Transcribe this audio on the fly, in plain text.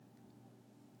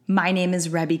My name is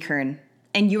Rebby Kern,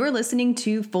 and you are listening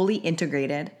to Fully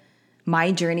Integrated,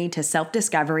 my journey to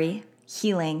self-discovery,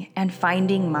 healing, and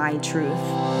finding my truth.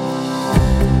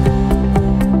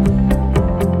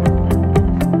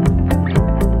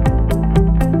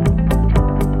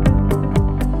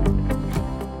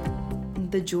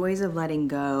 The joys of letting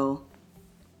go.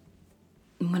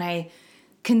 When I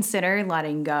consider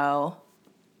letting go,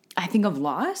 I think of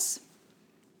loss.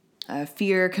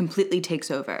 Fear completely takes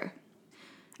over.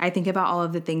 I think about all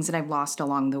of the things that I've lost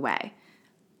along the way.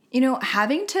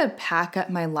 Having to pack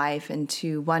up my life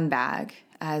into one bag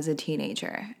as a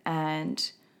teenager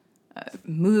and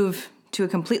move to a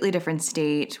completely different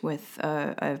state with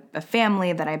a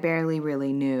family that I barely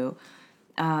really knew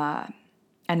and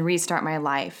restart my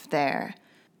life there.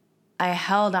 I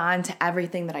held on to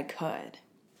everything that I could.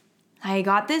 I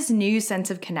got this new sense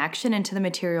of connection into the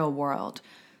material world.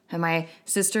 And my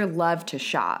sister loved to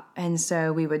shop. And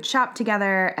so we would shop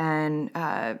together and,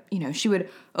 she would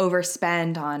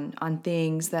overspend on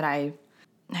things that I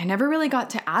never really got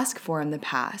to ask for in the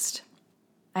past.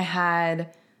 I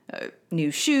had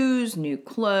new shoes, new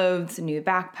clothes, a new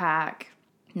backpack,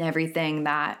 and everything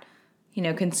that,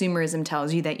 consumerism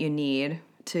tells you that you need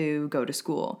to go to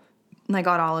school. And I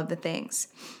got all of the things.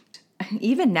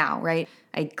 Even now, right?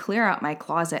 I clear out my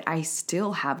closet. I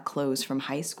still have clothes from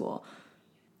high school.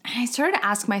 And I started to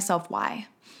ask myself why.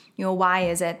 Why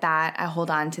is it that I hold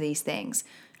on to these things?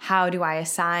 How do I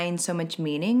assign so much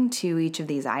meaning to each of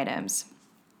these items?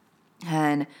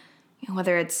 And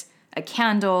whether it's a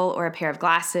candle or a pair of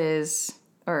glasses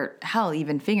or hell,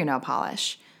 even fingernail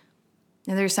polish,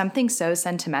 there's something so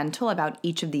sentimental about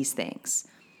each of these things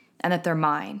and that they're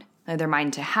mine. They're mine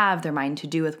to have, they're mine to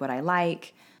do with what I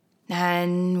like.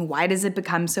 And why does it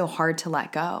become so hard to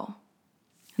let go?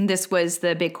 And this was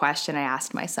the big question I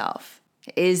asked myself.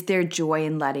 Is there joy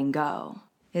in letting go?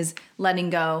 Is letting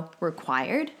go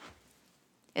required?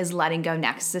 Is letting go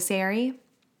necessary?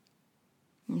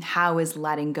 And how is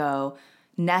letting go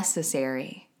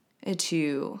necessary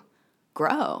to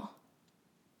grow?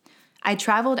 I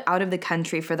traveled out of the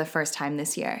country for the first time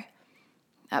this year.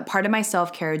 Part of my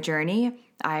self-care journey,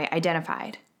 I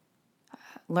identified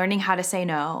learning how to say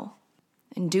no,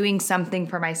 and doing something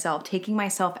for myself, taking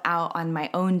myself out on my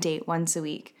own date once a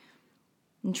week,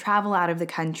 and travel out of the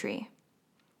country.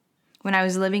 When I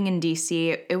was living in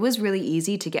DC, it was really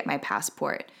easy to get my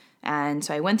passport. And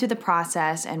so I went through the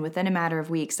process, and within a matter of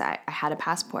weeks, I had a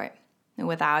passport. And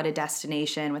without a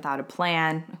destination, without a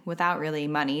plan, without really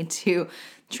money to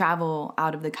travel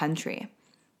out of the country.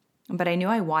 But I knew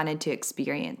I wanted to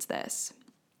experience this.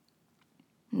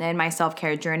 And in my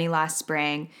self-care journey last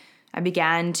spring, I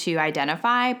began to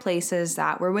identify places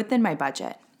that were within my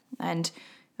budget. And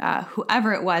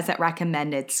whoever it was that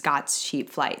recommended Scott's Cheap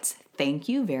Flights, thank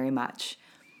you very much.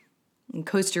 And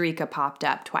Costa Rica popped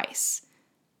up twice.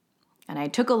 And I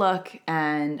took a look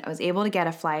and I was able to get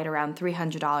a flight around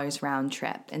 $300 round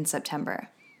trip in September.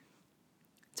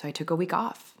 So I took a week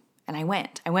off and I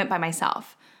went. I went by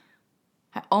myself.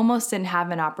 I almost didn't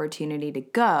have an opportunity to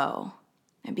go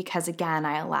because, again,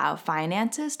 I allow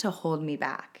finances to hold me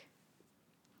back.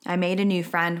 I made a new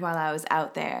friend while I was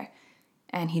out there,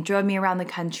 and he drove me around the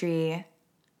country.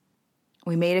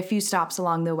 We made a few stops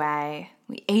along the way.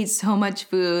 We ate so much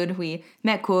food. We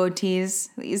met coatis,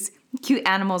 these cute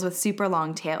animals with super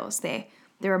long tails. They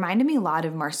reminded me a lot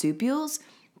of marsupials,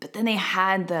 but then they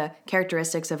had the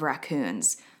characteristics of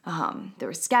raccoons. They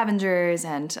were scavengers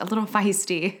and a little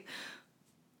feisty.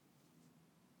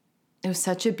 It was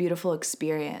such a beautiful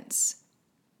experience.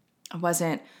 I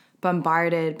wasn't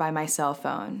bombarded by my cell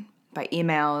phone, by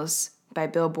emails, by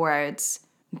billboards,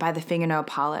 by the fingernail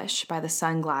polish, by the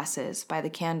sunglasses, by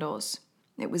the candles.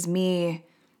 It was me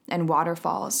and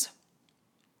waterfalls,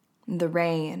 the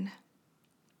rain,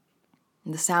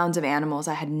 and the sounds of animals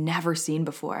I had never seen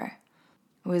before.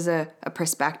 It was a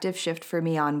perspective shift for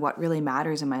me on what really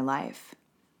matters in my life.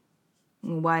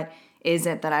 What is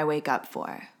it that I wake up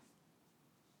for?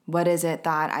 What is it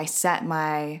that I set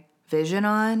my vision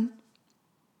on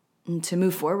to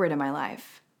move forward in my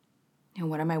life? And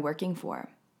what am I working for?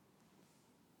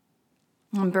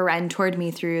 And Beren toured me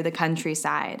through the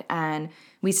countryside, and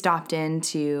we stopped in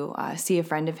to see a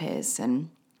friend of his, and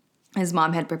his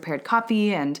mom had prepared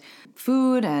coffee and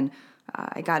food, and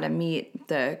I got to meet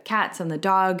the cats and the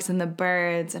dogs and the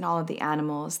birds and all of the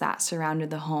animals that surrounded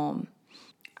the home.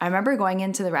 I remember going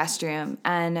into the restroom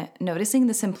and noticing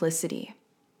the simplicity.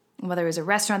 Whether it was a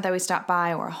restaurant that we stopped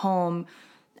by or a home,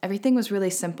 everything was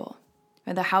really simple.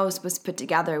 The house was put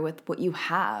together with what you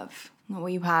have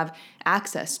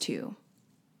access to.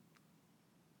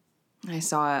 I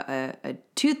saw a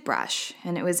toothbrush,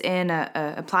 and it was in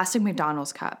a plastic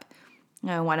McDonald's cup.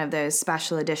 One of those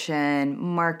special edition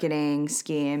marketing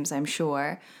schemes, I'm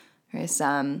sure, or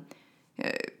some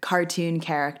cartoon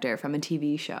character from a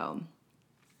TV show.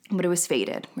 But it was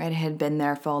faded, right? It had been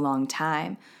there for a long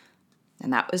time.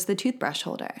 And that was the toothbrush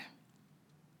holder.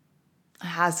 I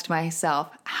asked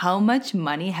myself, how much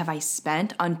money have I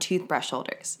spent on toothbrush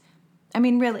holders? I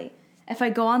mean, really, if I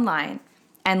go online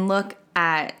and look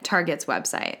at Target's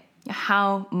website,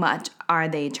 how much are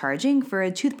they charging for a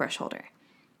toothbrush holder?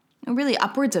 Really,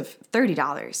 upwards of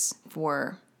 $30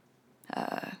 for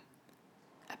a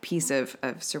piece of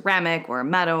ceramic or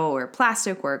metal or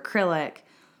plastic or acrylic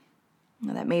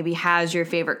that maybe has your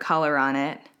favorite color on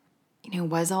it.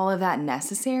 Was all of that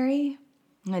necessary?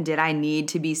 Did I need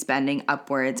to be spending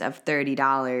upwards of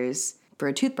 $30 for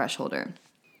a toothbrush holder?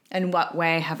 In what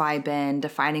way have I been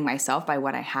defining myself by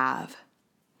what I have?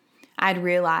 I'd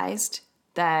realized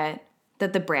that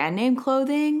the brand name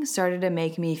clothing started to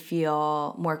make me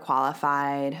feel more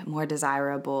qualified, more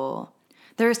desirable.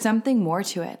 There was something more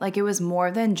to it. Like, it was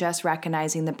more than just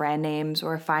recognizing the brand names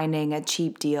or finding a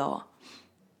cheap deal.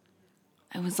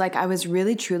 It was like I was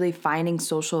really, truly finding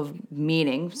social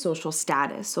meaning, social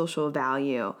status, social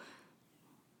value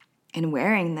in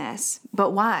wearing this.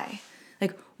 But why?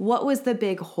 Like, what was the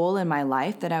big hole in my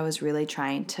life that I was really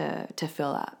trying to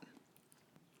fill up?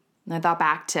 And I thought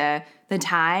back to the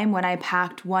time when I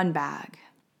packed one bag,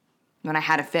 when I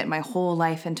had to fit my whole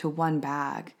life into one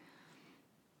bag.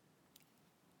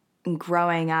 And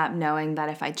growing up, knowing that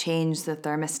if I changed the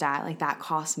thermostat, like, that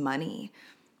cost money.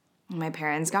 My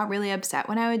parents got really upset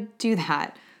when I would do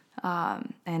that.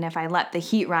 And if I let the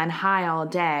heat run high all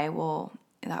day, well,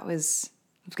 it was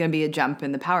going to be a jump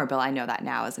in the power bill. I know that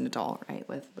now as an adult, right,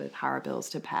 with power bills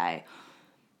to pay.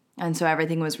 And so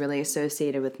everything was really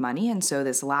associated with money. And so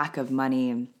this lack of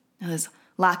money was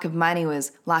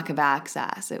lack of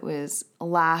access. It was a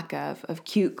lack of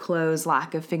cute clothes,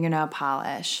 lack of fingernail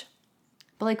polish.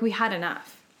 But, like, we had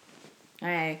enough.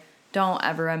 I don't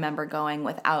ever remember going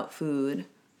without food.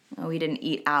 We didn't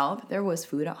eat out, but there was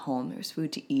food at home. There was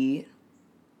food to eat.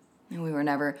 And we were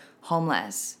never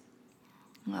homeless.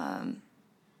 And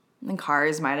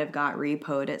cars might have got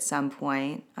repoed at some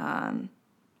point.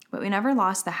 But we never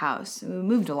lost the house. We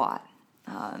moved a lot.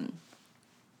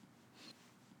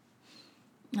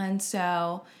 And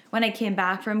so when I came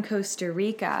back from Costa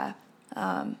Rica,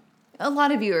 a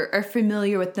lot of you are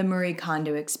familiar with the Marie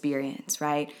Kondo experience,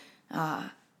 right?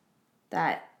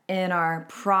 That in our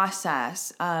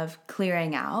process of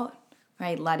clearing out,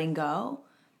 right, letting go,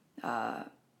 that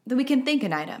we can think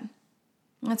an item.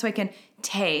 And so I can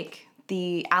take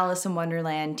the Alice in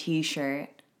Wonderland t-shirt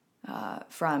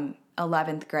from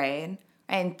 11th grade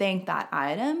and thank that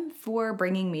item for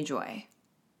bringing me joy.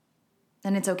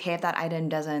 And it's okay if that item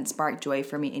doesn't spark joy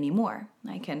for me anymore.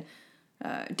 I can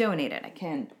donate it. I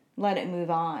can let it move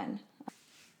on.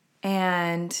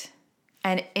 And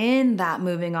in that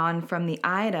moving on from the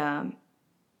item,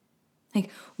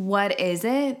 like, what is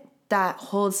it that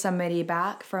holds somebody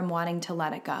back from wanting to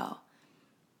let it go?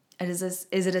 Is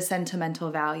it a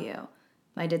sentimental value?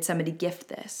 Like, did somebody gift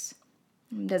this?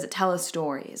 Does it tell a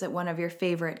story? Is it one of your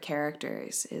favorite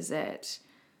characters? Is it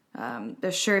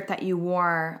the shirt that you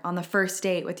wore on the first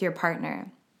date with your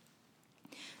partner?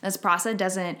 This process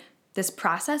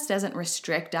doesn't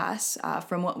restrict us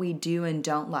from what we do and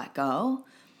don't let go.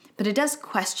 But it does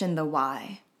question the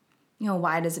why.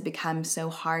 Why does it become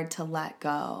so hard to let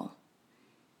go?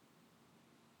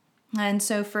 And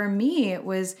so for me, it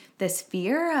was this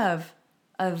fear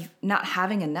of not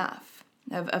having enough,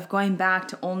 of going back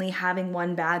to only having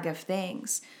one bag of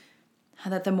things.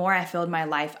 That the more I filled my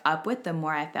life up with, the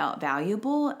more I felt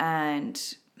valuable, and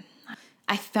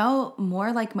I felt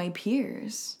more like my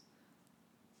peers.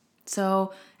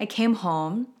 So I came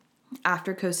home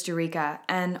after Costa Rica,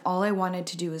 and all I wanted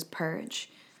to do was purge.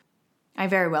 I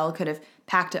very well could have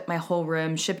packed up my whole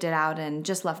room, shipped it out, and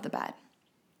just left the bed.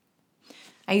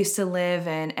 I used to live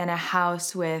in a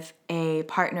house with a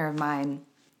partner of mine,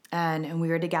 and we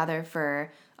were together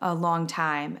for a long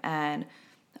time, and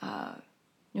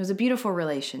it was a beautiful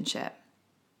relationship.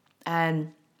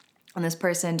 And this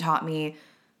person taught me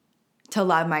to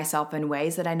love myself in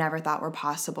ways that I never thought were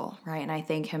possible, right? And I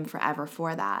thank him forever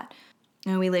for that.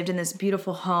 And we lived in this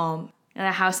beautiful home in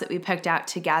a house that we picked out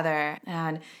together.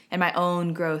 And in my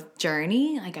own growth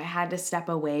journey, like, I had to step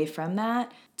away from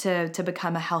that to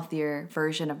become a healthier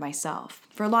version of myself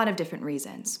for a lot of different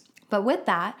reasons. But with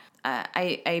that,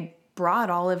 I brought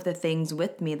all of the things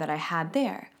with me that I had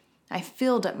there. I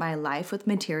filled up my life with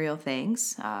material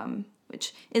things,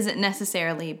 which isn't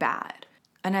necessarily bad.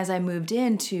 And as I moved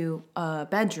into a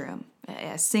bedroom,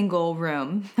 a single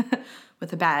room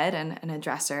with a bed and a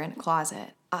dresser and a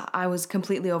closet. I was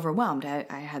completely overwhelmed.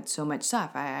 I had so much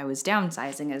stuff. I was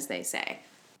downsizing, as they say.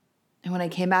 And when I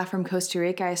came back from Costa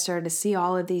Rica, I started to see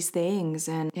all of these things,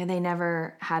 and they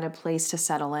never had a place to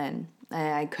settle in.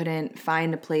 I couldn't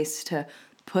find a place to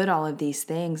put all of these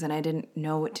things, and I didn't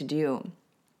know what to do.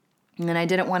 And I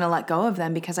didn't want to let go of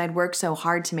them because I'd worked so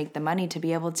hard to make the money to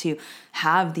be able to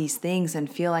have these things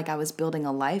and feel like I was building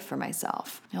a life for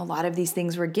myself. A lot of these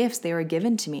things were gifts. They were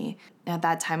given to me. At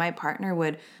that time, my partner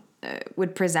would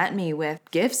present me with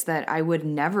gifts that I would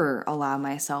never allow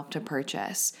myself to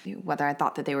purchase, whether I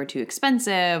thought that they were too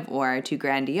expensive or too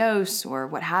grandiose or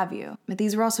what have you. But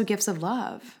these were also gifts of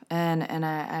love, and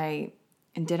I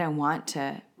didn't want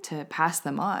to pass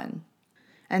them on.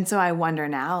 And so I wonder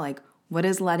now, like, what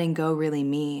does letting go really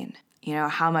mean?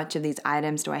 How much of these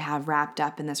items do I have wrapped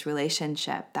up in this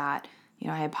relationship that,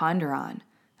 I ponder on?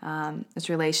 This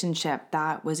relationship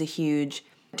that was a huge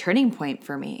turning point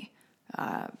for me.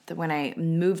 That when I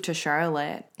moved to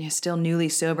Charlotte, still newly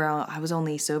sober, I was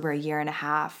only sober a year and a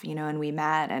half, and we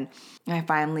met, and I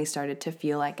finally started to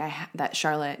feel like that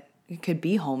Charlotte could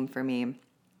be home for me.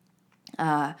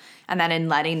 And that in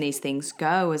letting these things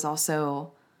go is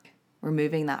also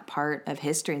removing that part of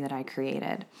history that I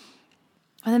created.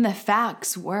 And then the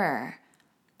facts were,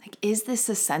 like, is this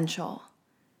essential?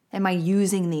 Am I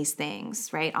using these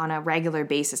things, right, on a regular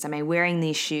basis? Am I wearing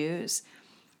these shoes?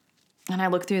 And I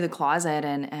looked through the closet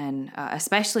and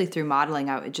especially through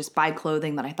modeling, I would just buy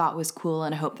clothing that I thought was cool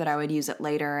and hope that I would use it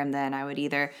later. And then I would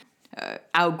either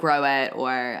outgrow it,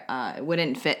 or it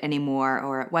wouldn't fit anymore,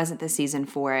 or it wasn't the season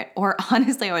for it. Or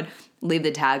honestly, I would leave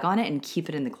the tag on it and keep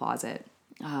it in the closet.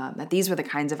 That these were the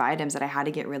kinds of items that I had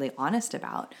to get really honest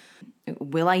about.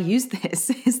 Will I use this?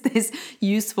 Is this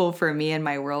useful for me in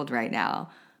my world right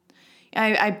now?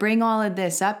 I bring all of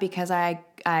this up because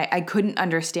I couldn't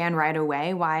understand right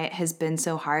away why it has been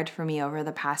so hard for me over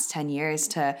the past 10 years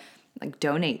to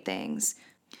donate things.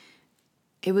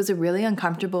 It was a really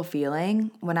uncomfortable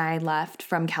feeling when I left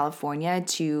from California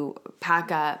to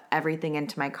pack up everything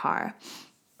into my car.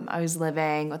 I was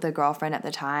living with a girlfriend at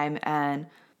the time, and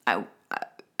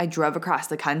I drove across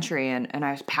the country and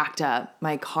I packed up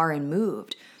my car and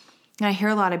moved. And I hear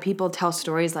a lot of people tell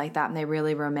stories like that, and they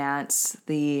really romance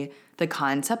the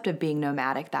concept of being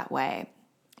nomadic that way.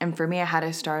 And for me, I had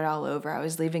to start all over. I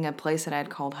was leaving a place that I'd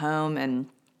called home, and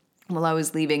while I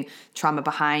was leaving trauma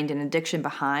behind and addiction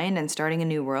behind and starting a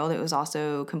new world, it was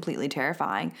also completely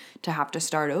terrifying to have to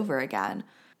start over again.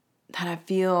 That I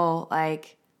feel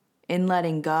like in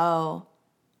letting go,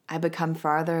 I become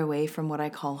farther away from what I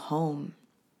call home.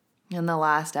 In the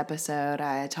last episode,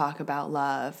 I talk about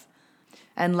love.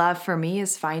 And love for me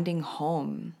is finding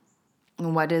home.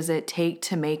 And what does it take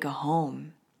to make a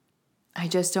home? I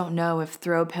just don't know if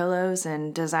throw pillows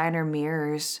and designer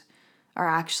mirrors are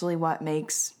actually what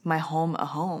makes my home a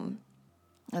home.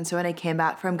 And so when I came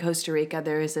back from Costa Rica,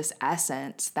 there was this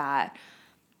essence that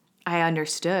I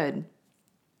understood,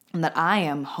 and that I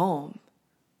am home.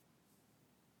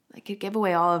 I could give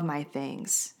away all of my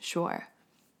things, sure.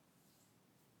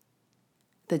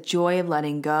 The joy of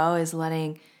letting go is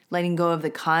letting go of the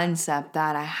concept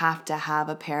that I have to have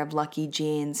a pair of lucky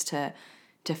jeans to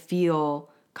feel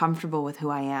comfortable with who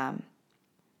I am.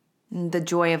 And the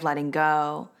joy of letting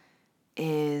go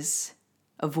is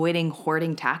avoiding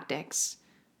hoarding tactics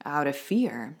out of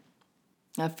fear.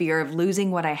 A fear of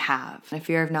losing what I have, a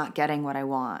fear of not getting what I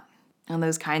want. And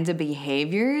those kinds of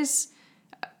behaviors,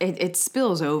 it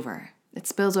spills over. It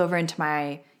spills over into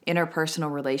my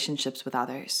interpersonal relationships with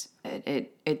others.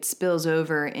 It spills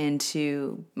over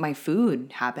into my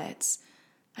food habits.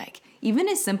 Like, even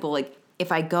as simple, like,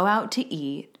 if I go out to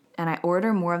eat and I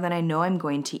order more than I know I'm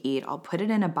going to eat, I'll put it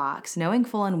in a box, knowing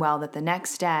full and well that the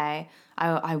next day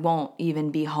I won't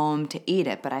even be home to eat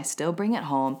it, but I still bring it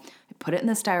home, I put it in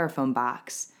the styrofoam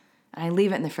box, and I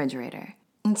leave it in the refrigerator.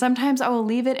 And sometimes I will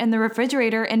leave it in the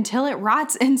refrigerator until it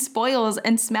rots and spoils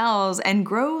and smells and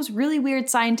grows really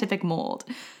weird scientific mold.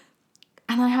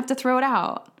 And I have to throw it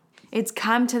out. It's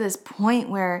come to this point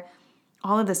where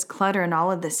all of this clutter and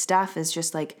all of this stuff is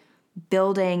just like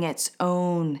building its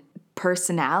own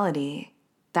personality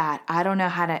that I don't know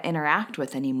how to interact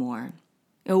with anymore.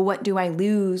 What do I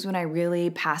lose when I really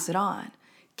pass it on?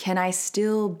 Can I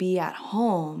still be at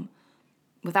home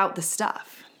without the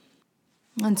stuff?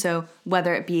 And so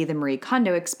whether it be the Marie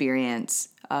Kondo experience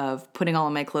of putting all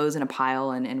of my clothes in a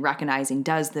pile and recognizing,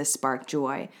 does this spark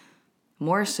joy?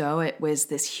 More so, it was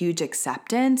this huge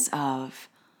acceptance of,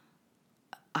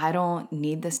 I don't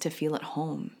need this to feel at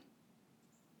home.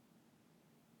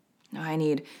 I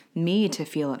need me to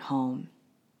feel at home.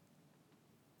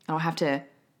 I don't have to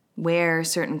wear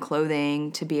certain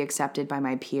clothing to be accepted by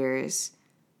my peers.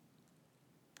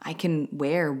 I can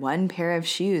wear one pair of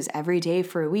shoes every day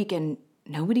for a week and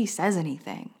nobody says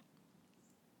anything.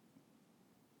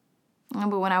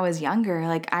 But when I was younger,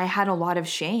 I had a lot of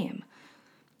shame.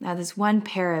 Now, this one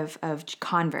pair of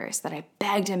Converse that I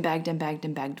begged and begged and begged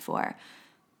and begged for,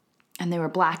 and they were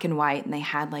black and white and they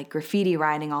had graffiti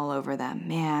writing all over them.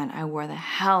 Man, I wore the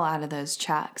hell out of those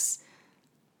Chucks.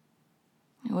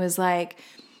 It was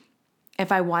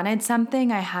if I wanted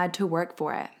something, I had to work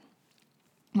for it.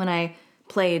 When I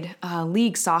played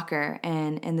league soccer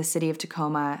in the city of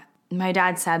Tacoma, my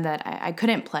dad said that I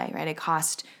couldn't play, right? It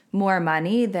cost more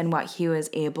money than what he was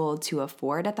able to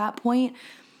afford at that point.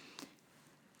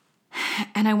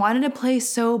 And I wanted to play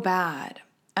so bad.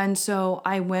 And so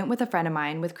I went with a friend of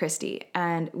mine, with Christy,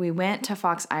 and we went to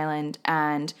Fox Island,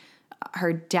 and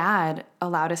her dad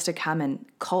allowed us to come and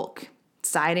caulk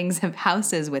sidings of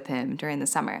houses with him during the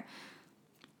summer.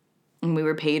 And we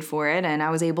were paid for it, and I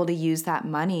was able to use that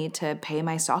money to pay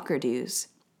my soccer dues.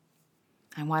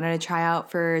 I wanted to try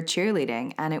out for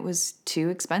cheerleading, and it was too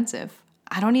expensive.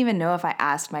 I don't even know if I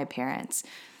asked my parents.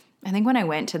 I think when I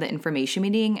went to the information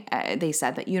meeting, they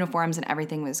said that uniforms and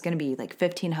everything was going to be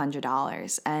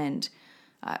 $1,500. And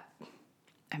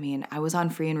I was on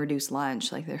free and reduced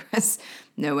lunch. There was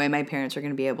no way my parents were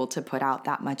going to be able to put out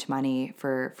that much money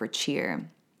for cheer.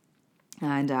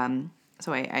 And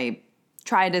so I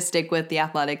tried to stick with the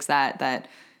athletics that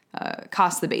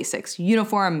cost the basics: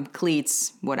 uniform,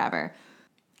 cleats, whatever.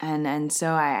 And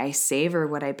so I savor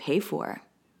what I pay for.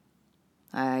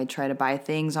 I try to buy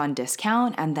things on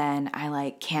discount, and then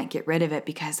I can't get rid of it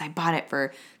because I bought it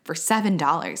for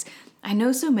 $7. I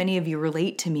know so many of you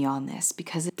relate to me on this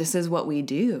because this is what we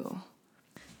do.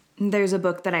 There's a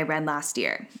book that I read last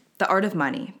year, The Art of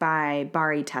Money by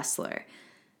Barry Tesler.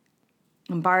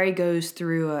 And Barry goes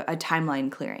through a timeline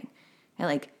clearing.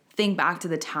 And think back to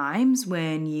the times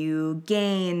when you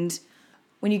gained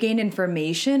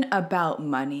information about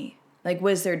money.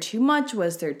 Was there too much?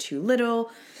 Was there too little?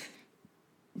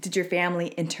 Did your family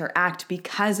interact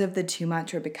because of the too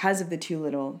much or because of the too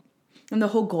little? And the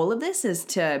whole goal of this is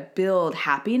to build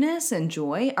happiness and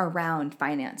joy around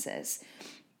finances.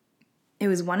 It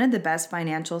was one of the best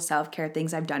financial self-care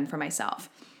things I've done for myself.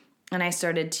 And I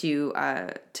started to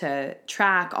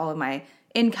track all of my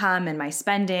income and my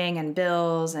spending and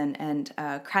bills and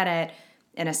credit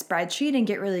in a spreadsheet and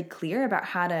get really clear about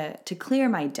how to clear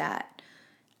my debt.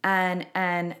 And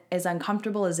as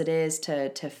uncomfortable as it is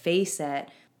to face it,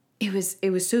 it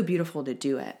was so beautiful to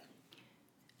do it.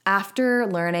 After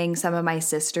learning some of my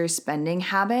sister's spending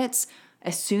habits,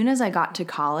 as soon as I got to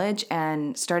college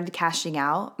and started cashing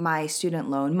out my student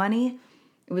loan money,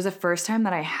 it was the first time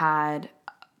that I had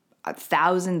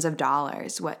thousands of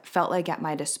dollars, what felt like at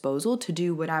my disposal to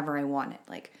do whatever I wanted.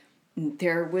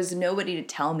 There was nobody to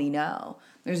tell me no.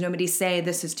 There's nobody to say,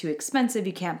 this is too expensive,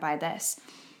 you can't buy this.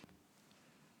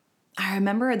 I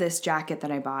remember this jacket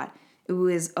that I bought. It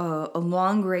was a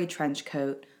long gray trench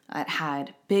coat. It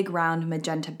had big round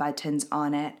magenta buttons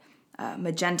on it,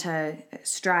 magenta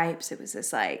stripes. It was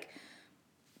this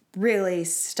really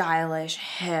stylish,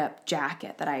 hip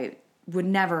jacket that I would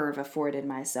never have afforded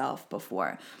myself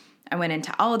before. I went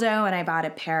into Aldo and I bought a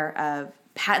pair of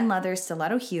patent leather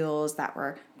stiletto heels that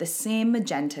were the same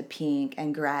magenta pink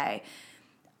and gray.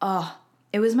 Oh,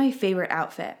 it was my favorite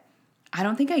outfit. I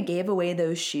don't think I gave away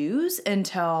those shoes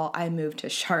until I moved to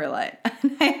Charlotte.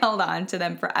 And I held on to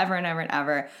them forever and ever and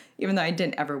ever, even though I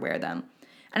didn't ever wear them.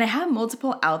 And I have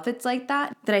multiple outfits like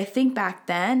that I think back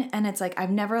then, and it's I've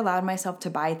never allowed myself to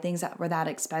buy things that were that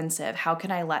expensive. How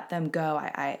can I let them go?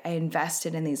 I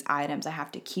invested in these items. I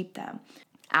have to keep them.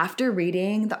 After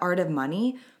reading The Art of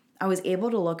Money, I was able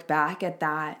to look back at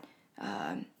that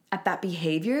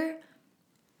behavior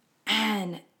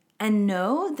and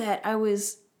know that I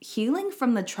was healing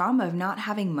from the trauma of not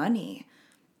having money.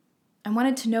 I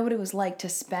wanted to know what it was like to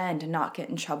spend and not get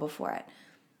in trouble for it.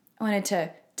 I wanted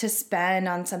to spend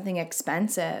on something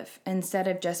expensive instead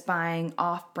of just buying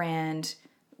off-brand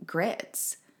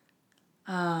grits.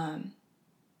 It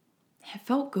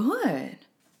felt good.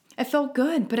 It felt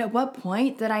good, but at what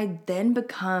point did I then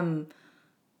become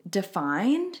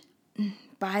defined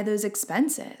by those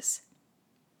expenses?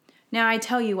 Now, I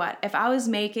tell you what, if I was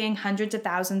making hundreds of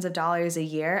thousands of dollars a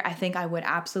year, I think I would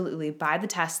absolutely buy the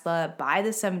Tesla, buy the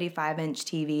 75-inch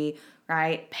TV,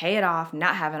 right? Pay it off,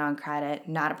 not have it on credit,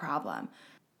 not a problem.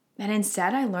 And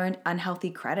instead, I learned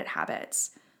unhealthy credit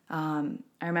habits. I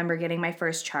remember getting my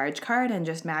first charge card and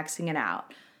just maxing it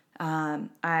out.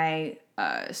 I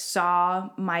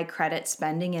saw my credit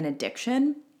spending in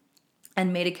addiction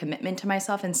and made a commitment to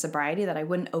myself in sobriety that I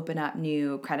wouldn't open up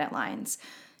new credit lines.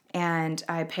 And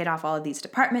I paid off all of these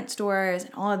department stores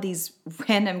and all of these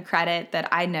random credit that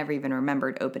I never even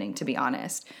remembered opening, to be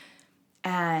honest.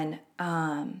 And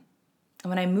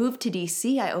when I moved to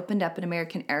DC, I opened up an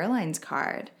American Airlines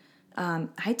card.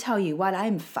 I tell you what,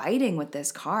 I'm fighting with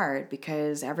this card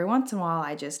because every once in a while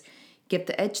I just get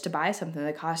the itch to buy something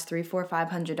that costs $300,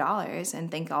 $400, $500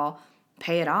 and think I'll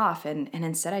pay it off. And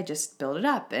instead I just build it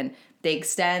up and they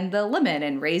extend the limit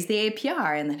and raise the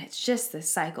APR. And then it's just this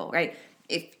cycle, right?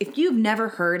 If you've never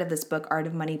heard of this book, Art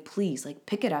of Money, please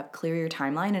pick it up, clear your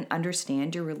timeline, and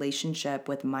understand your relationship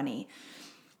with money.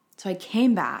 So I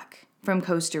came back from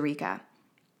Costa Rica.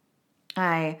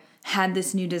 I had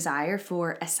this new desire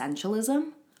for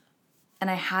essentialism, and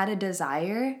I had a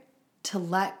desire to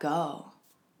let go.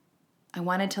 I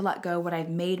wanted to let go what I've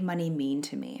made money mean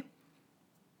to me.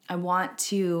 I want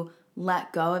to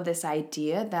let go of this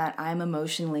idea that I'm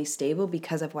emotionally stable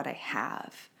because of what I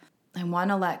have. I want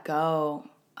to let go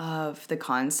of the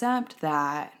concept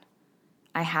that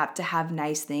I have to have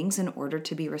nice things in order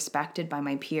to be respected by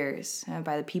my peers,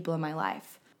 by the people in my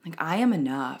life. I am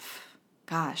enough.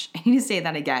 Gosh, I need to say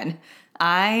that again.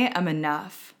 I am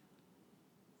enough.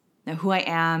 Now, who I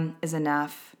am is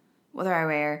enough. Whether I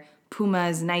wear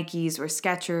Pumas, Nikes, or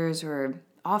Skechers, or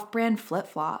off-brand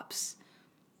flip-flops.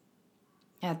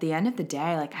 At the end of the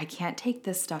day, I can't take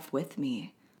this stuff with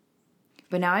me.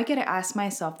 But now I get to ask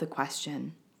myself the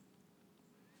question,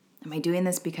 am I doing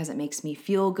this because it makes me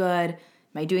feel good?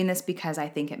 Am I doing this because I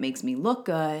think it makes me look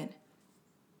good?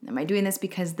 Am I doing this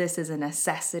because this is a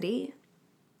necessity?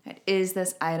 Is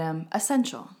this item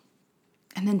essential?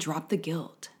 And then drop the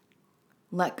guilt.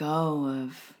 Let go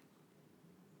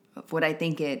of what I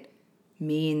think it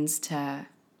means to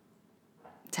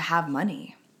have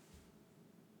money.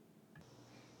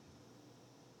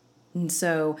 And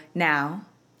so now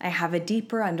I have a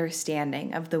deeper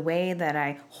understanding of the way that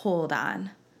I hold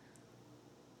on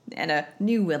and a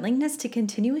new willingness to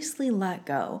continuously let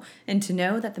go and to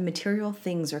know that the material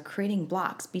things are creating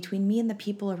blocks between me and the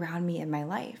people around me in my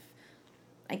life.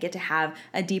 I get to have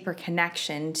a deeper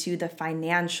connection to the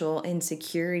financial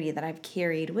insecurity that I've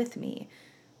carried with me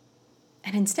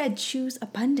and instead choose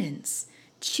abundance.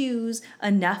 Choose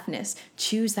enoughness.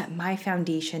 Choose that my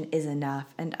foundation is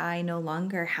enough and I no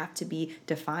longer have to be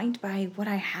defined by what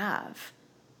I have.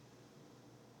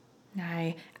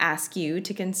 I ask you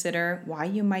to consider why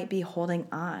you might be holding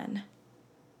on.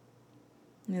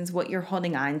 Is what you're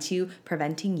holding on to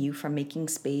preventing you from making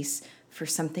space for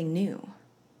something new?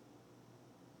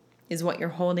 Is what you're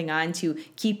holding on to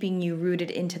keeping you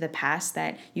rooted into the past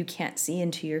that you can't see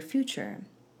into your future?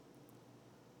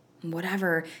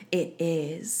 Whatever it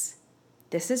is,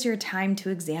 this is your time to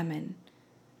examine,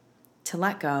 to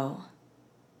let go,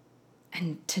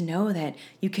 and to know that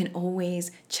you can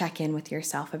always check in with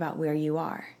yourself about where you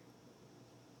are.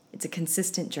 It's a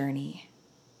consistent journey.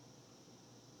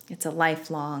 It's a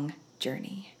lifelong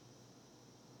journey.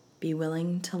 Be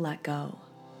willing to let go.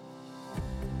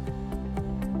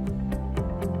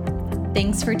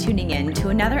 Thanks for tuning in to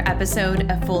another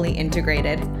episode of Fully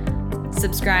Integrated.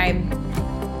 Subscribe,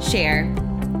 share,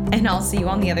 and I'll see you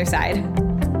on the other side.